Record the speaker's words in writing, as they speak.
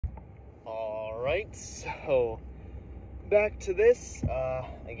Alright, so back to this,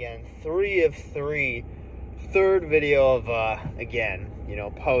 again, 3 of 3, third video of, again,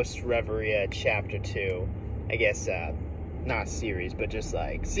 post Reverie Chapter 2, I guess, not series, but just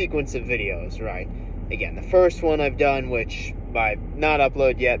like sequence of videos, right? Again, the first one I've done, which by not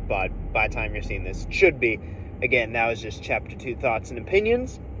upload yet, but by the time you're seeing this, should be, again, that was just Chapter 2 thoughts and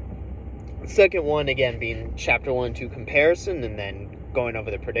opinions. The second one, again, being Chapter 1 to comparison, and then going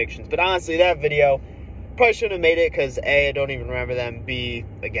over the predictions. But honestly, that video probably shouldn't have made it because A, I don't even remember them, B,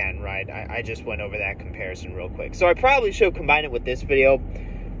 again, right, I just went over that comparison real quick. So I probably should have combined it with this video,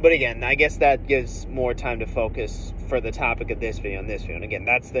 but again, I guess that gives more time to focus for the topic of this video and this video. And again,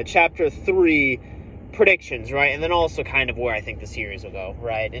 that's the Chapter 3 predictions, right? And then also kind of where I think the series will go,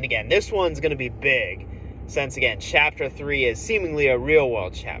 right? And again, this one's going to be big since, again, Chapter 3 is seemingly a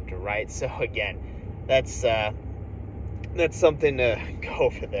real-world chapter, right? So again, that's something to go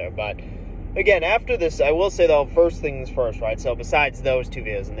over there. But again, after this, I will say though, first things first, right? So besides those two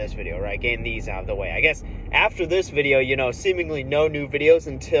videos in this video, right, getting these out of the way, I guess after this video, seemingly no new videos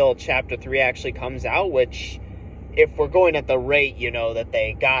until Chapter 3 actually comes out, which if we're going at the rate, that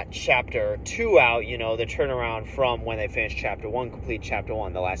they got Chapter 2 out, the turnaround from when they finished Chapter 1, complete Chapter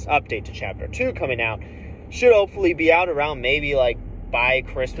 1, the last update to Chapter 2 coming out, should hopefully be out around maybe like by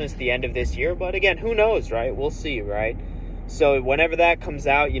Christmas, the end of this year. But again, who knows, right? We'll see, right? So whenever that comes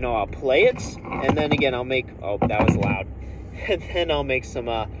out, I'll play it, and then again, I'll make, oh, that was loud, and then I'll make some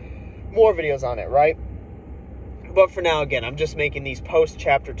more videos on it, right? But for now, again, I'm just making these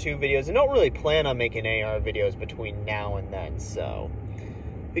post-Chapter 2 videos, and don't really plan on making AR videos between now and then, so,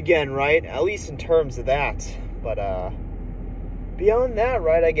 again, right, at least in terms of that, but, beyond that,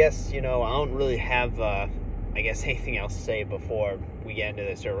 right, I guess, I don't really have, anything else to say before we get into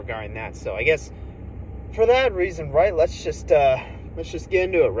this, or regarding that, so I guess, for that reason, right, let's just get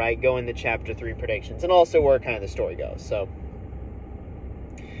into it, right, go into Chapter 3 predictions, and also where kind of the story goes, so,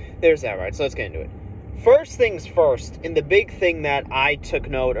 there's that, right, so let's get into it. First things first, and the big thing that I took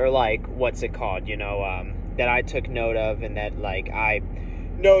note, or like, what's it called, that I took note of, and that, like, I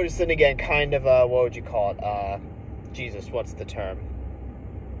noticed, and again, kind of, what would you call it, Jesus, what's the term?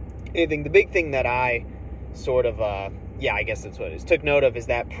 The big thing that I sort of, yeah, I guess that's what it is, took note of, is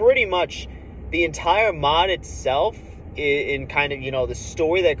that pretty much the entire mod itself, in kind of, the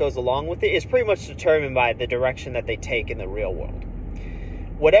story that goes along with it, is pretty much determined by the direction that they take in the real world.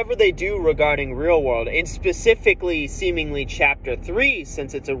 Whatever they do regarding real world, and specifically, seemingly, Chapter 3,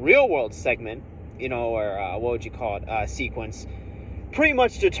 since it's a real world segment, or what would you call it, sequence, pretty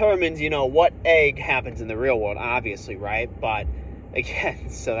much determines, what egg happens in the real world, obviously, right? But, again,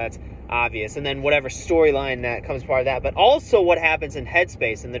 so that's obvious. And then whatever storyline that comes part of that, but also what happens in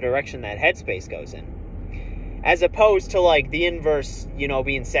Headspace and the direction that Headspace goes in. As opposed to, like, the inverse,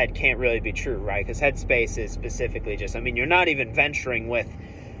 being said can't really be true, right? Because Headspace is specifically just, you're not even venturing with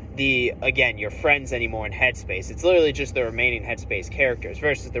again, your friends anymore in Headspace. It's literally just the remaining Headspace characters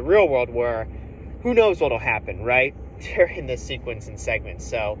versus the real world where who knows what'll happen, right? During this sequence and segment,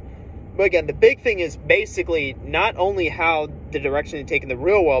 so. But again, the big thing is basically not only how the direction they take in the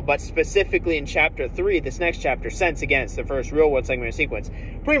real world, but specifically in Chapter 3, this next chapter, since, again, it's the first real world segment or sequence,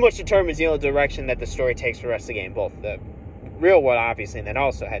 pretty much determines, the direction that the story takes for the rest of the game, both the real world, obviously, and then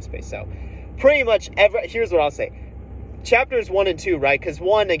also Headspace. So, pretty much, here's what I'll say. Chapters 1 and 2, right, because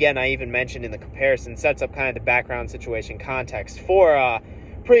 1, again, I even mentioned in the comparison, sets up kind of the background situation context for,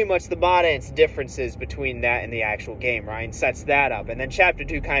 pretty much the mod and its differences between that and the actual game, right, and sets that up. And then Chapter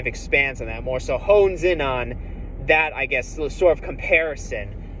 2 kind of expands on that more, so hones in on that, I guess, sort of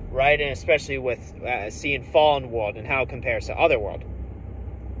comparison, right, and especially with seeing Fallen World and how it compares to Otherworld.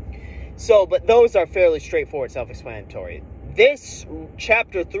 So, but those are fairly straightforward, self-explanatory. This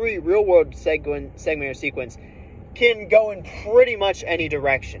Chapter 3 real-world segment or sequence can go in pretty much any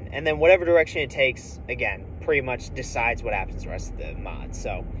direction, and then whatever direction it takes, again, pretty much decides what happens the rest of the mod.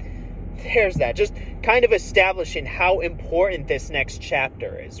 So there's that, just kind of establishing how important this next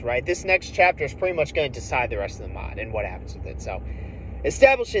chapter is, right? This next chapter is pretty much going to decide the rest of the mod and what happens with it. So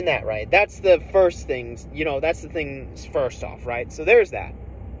establishing that, right, that's the first things, that's the things first off, right? So there's that,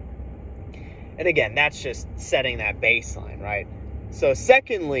 and again, that's just setting that baseline, right? So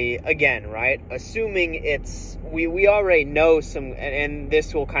secondly, again, right, assuming it's, we already know some, and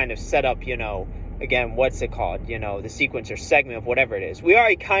this will kind of set up, again, what's it called, the sequence or segment of whatever it is. We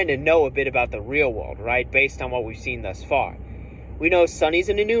already kind of know a bit about the real world, right, based on what we've seen thus far. We know Sonny's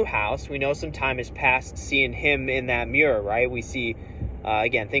in a new house. We know some time has passed seeing him in that mirror, right? We see,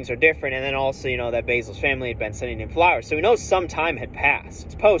 again, things are different, and then also, that Basil's family had been sending him flowers. So we know some time had passed.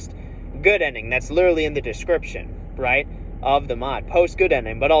 It's post good ending. That's literally in the description, right? of the mod, post good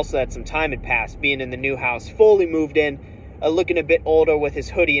ending, but also that some time had passed, being in the new house, fully moved in, looking a bit older with his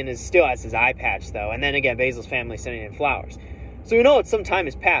hoodie and still has his eye patch though, and then again, Basil's family sending in flowers. So we know that some time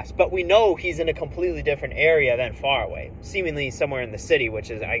has passed, but we know he's in a completely different area than far away, seemingly somewhere in the city,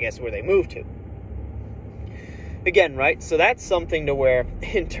 which is, I guess, where they moved to. Again, right, so that's something to where,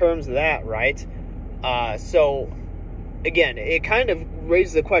 in terms of that, right, so, again, it kind of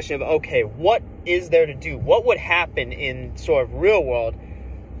raises the question of, okay, what is there to do? What would happen in sort of real world?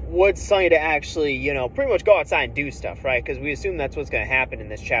 Would Sunny to actually, you know, pretty much go outside and do stuff, right? Because we assume that's what's going to happen in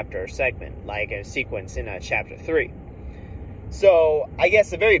this chapter or segment, like a sequence in chapter 3. So, I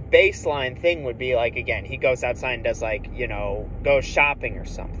guess a very baseline thing would be, like, again, he goes outside and does, like, you know, goes shopping or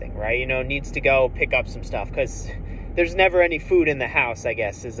something, right? You know, needs to go pick up some stuff, because there's never any food in the house, I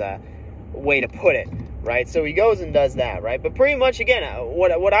guess, is a way to put it, right? So he goes and does that, right? But pretty much, again,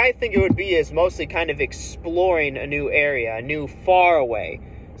 what I think it would be is mostly kind of exploring a new area, a new far away,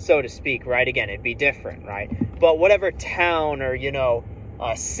 so to speak, right? Again, it'd be different, right? But whatever town or, you know,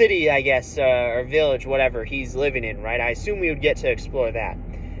 city, I guess, or village, whatever he's living in, right? I assume we would get to explore that.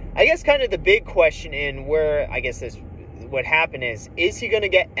 I guess kind of the big question in where, I guess this would happen is he going to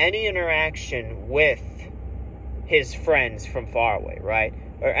get any interaction with his friends from far away, right?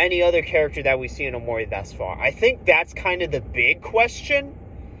 Or any other character that we see in Omori thus far? I think that's kind of the big question.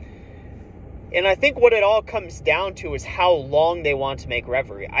 And I think what it all comes down to is how long they want to make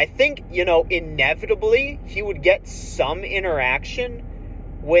Reverie. I think, you know, inevitably he would get some interaction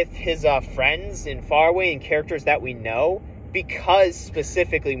with his friends in Faraway and characters that we know, because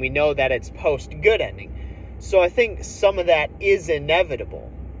specifically we know that it's post-good ending. So I think some of that is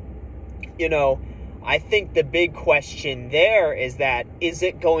inevitable. You know, I think the big question there is that, is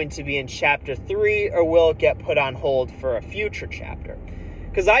it going to be in chapter 3 or will it get put on hold for a future chapter?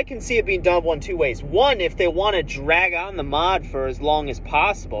 Because I can see it being done one, two ways. One, if they want to drag on the mod for as long as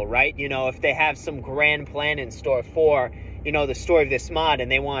possible, right? You know, if they have some grand plan in store for, you know, the story of this mod,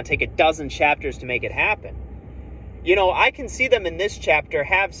 and they want to take a dozen chapters to make it happen. You know, I can see them in this chapter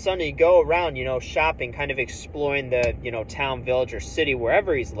have Sunny go around, you know, shopping, kind of exploring the, you know, town, village, or city,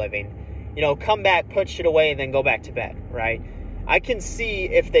 wherever he's living. You know, come back, put shit away, and then go back to bed, right? I can see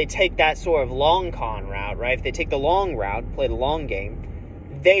if they take that sort of long con route, right? If they take the long route, play the long game,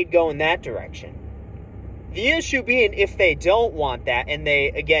 they'd go in that direction. The issue being, if they don't want that, and they,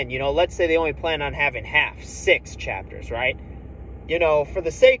 again, you know, let's say they only plan on having 6 chapters, right? You know, for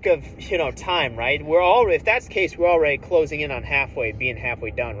the sake of, you know, time, right? If that's the case, we're already closing in on being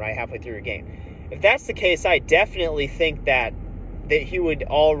halfway done, right? Halfway through a game. If that's the case, I definitely think that he would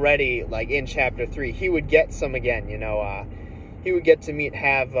already, like, in chapter 3, he would get some, again, you know, he would get to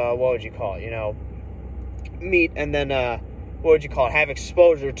what would you call it, you know, meet, and then, have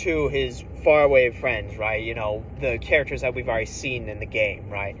exposure to his faraway friends, right? You know, the characters that we've already seen in the game,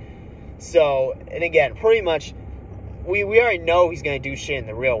 right? So, and again, pretty much, we already know he's going to do shit in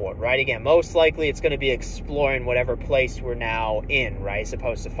the real world, right? Again, most likely it's going to be exploring whatever place we're now in, right? As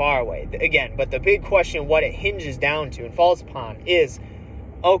opposed to faraway. Again, but the big question, what it hinges down to and falls upon is,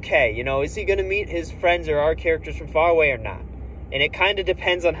 okay, you know, is he going to meet his friends or our characters from faraway or not? And it kind of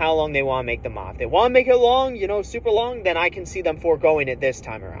depends on how long they want to make them off. If they want to make it long, you know, super long, then I can see them foregoing it this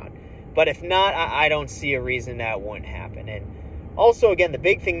time around. But if not, I don't see a reason that wouldn't happen. And also, again, the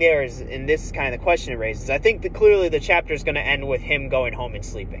big thing there is, and this is kind of the question it raises, I think that clearly the chapter is going to end with him going home and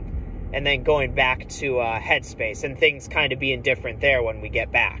sleeping. And then going back to Headspace, and things kind of being different there when we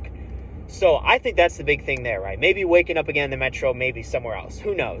get back. So I think that's the big thing there, right? Maybe waking up again in the Metro, maybe somewhere else.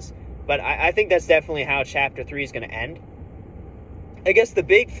 Who knows? But I think that's definitely how chapter 3 is going to end. I guess the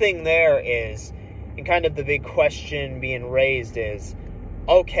big thing there is, and kind of the big question being raised is,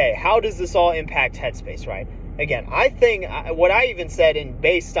 okay, how does this all impact Headspace, right? Again, I think, what I even said, and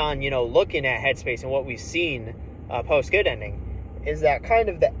based on, you know, looking at Headspace and what we've seen post-good ending, is that kind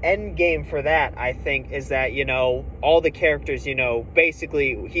of the end game for that, I think, is that, you know, all the characters, you know,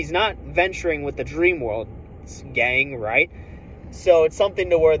 basically, he's not venturing with the Dream World gang, right? So it's something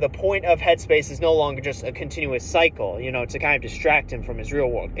to where the point of Headspace is no longer just a continuous cycle, you know, to kind of distract him from his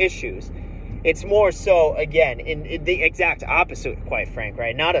real-world issues. It's more so, again, in the exact opposite, quite frank,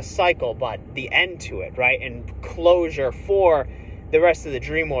 right? Not a cycle, but the end to it, right? And closure for the rest of the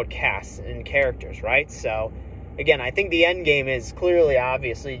Dream World cast and characters, right? So, again, I think the end game is clearly,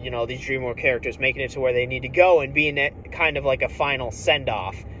 obviously, you know, these Dream World characters making it to where they need to go and being kind of like a final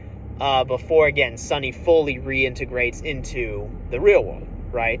send-off before, again, Sunny fully reintegrates into the real world,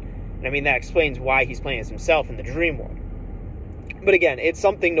 right? And I mean, that explains why he's playing as himself in the Dream World. But again, it's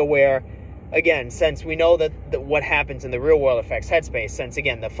something to where, again, since we know that what happens in the real world affects Headspace, since,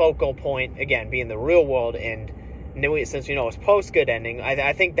 again, the focal point, again, being the real world and And then since we know it's post-good ending,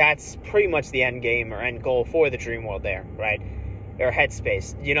 I think that's pretty much the end game or end goal for the dream world there, right? Or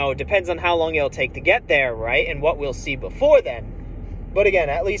headspace. It depends on how long it'll take to get there, right? And what we'll see before then. But again,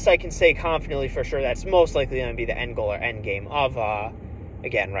 at least I can say confidently for sure that's most likely going to be the end goal or end game of,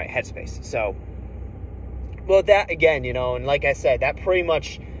 again, right, headspace. So, well, that, again, and like I said, that pretty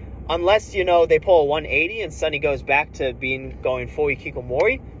much, unless, they pull a 180 and Sunny goes back to going full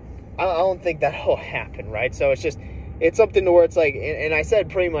Hikikomori, I don't think that'll happen, right? So it's something to where it's like, and I said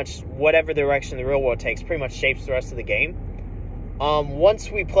pretty much whatever direction the real world takes pretty much shapes the rest of the game.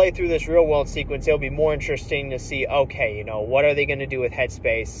 Once we play through this real world sequence, it'll be more interesting to see, okay, what are they going to do with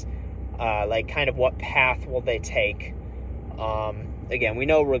headspace? Like, kind of what path will they take? Again, we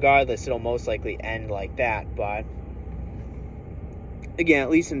know regardless, it'll most likely end like that, but again, at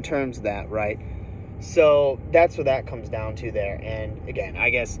least in terms of that, right? So that's what that comes down to there. And again, I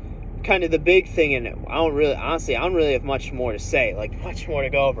guess kind of the big thing, and I don't really have much more to say, like much more to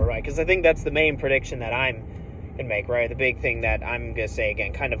go over, right? Because I think that's the main prediction that I'm gonna make, right? The big thing that I'm gonna say,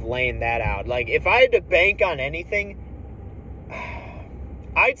 again, kind of laying that out. Like, if I had to bank on anything,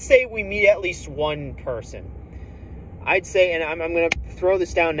 I'd say we meet at least one person. I'd say, and I'm going to throw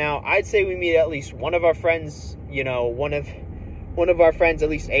this down now, I'd say we meet at least one of our friends, one of our friends,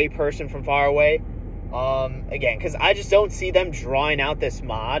 at least a person from far away. Again, because I just don't see them drawing out this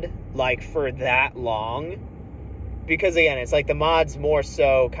mod, like, for that long. Because, again, it's like the mod's more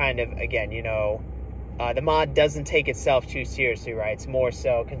so kind of, again, the mod doesn't take itself too seriously, right? It's more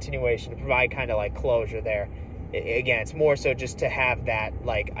so continuation to provide kind of, like, closure there. Again, it's more so just to have that,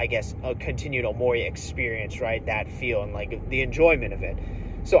 like, I guess, a continued Omori experience, right? That feel and, like, the enjoyment of it.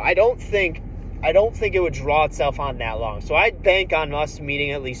 So I don't think it would draw itself on that long. So I'd bank on us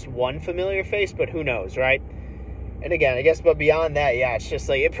meeting at least one familiar face, but who knows, right? And again, I guess, but beyond that, yeah, it's just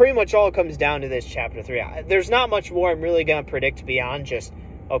like, it pretty much all comes down to this chapter 3. There's not much more I'm really going to predict beyond just,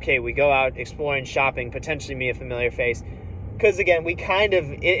 okay, we go out exploring, shopping, potentially meet a familiar face. Because, again, we kind of,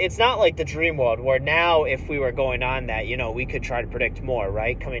 it's not like the dream world, where now, if we were going on that, we could try to predict more,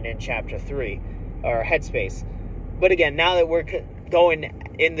 right? Coming in chapter 3, or headspace. But again, now that we're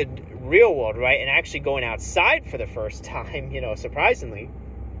going in the real world, right, and actually going outside for the first time, surprisingly,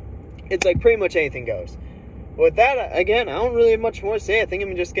 it's like pretty much anything goes. With that, again, I don't really have much more to say. I think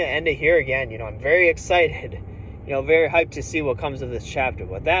I'm just going to end it here again. I'm very excited, very hyped to see what comes of this chapter.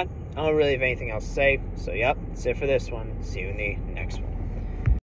 With that, I don't really have anything else to say. So, yep, that's it for this one. See you in the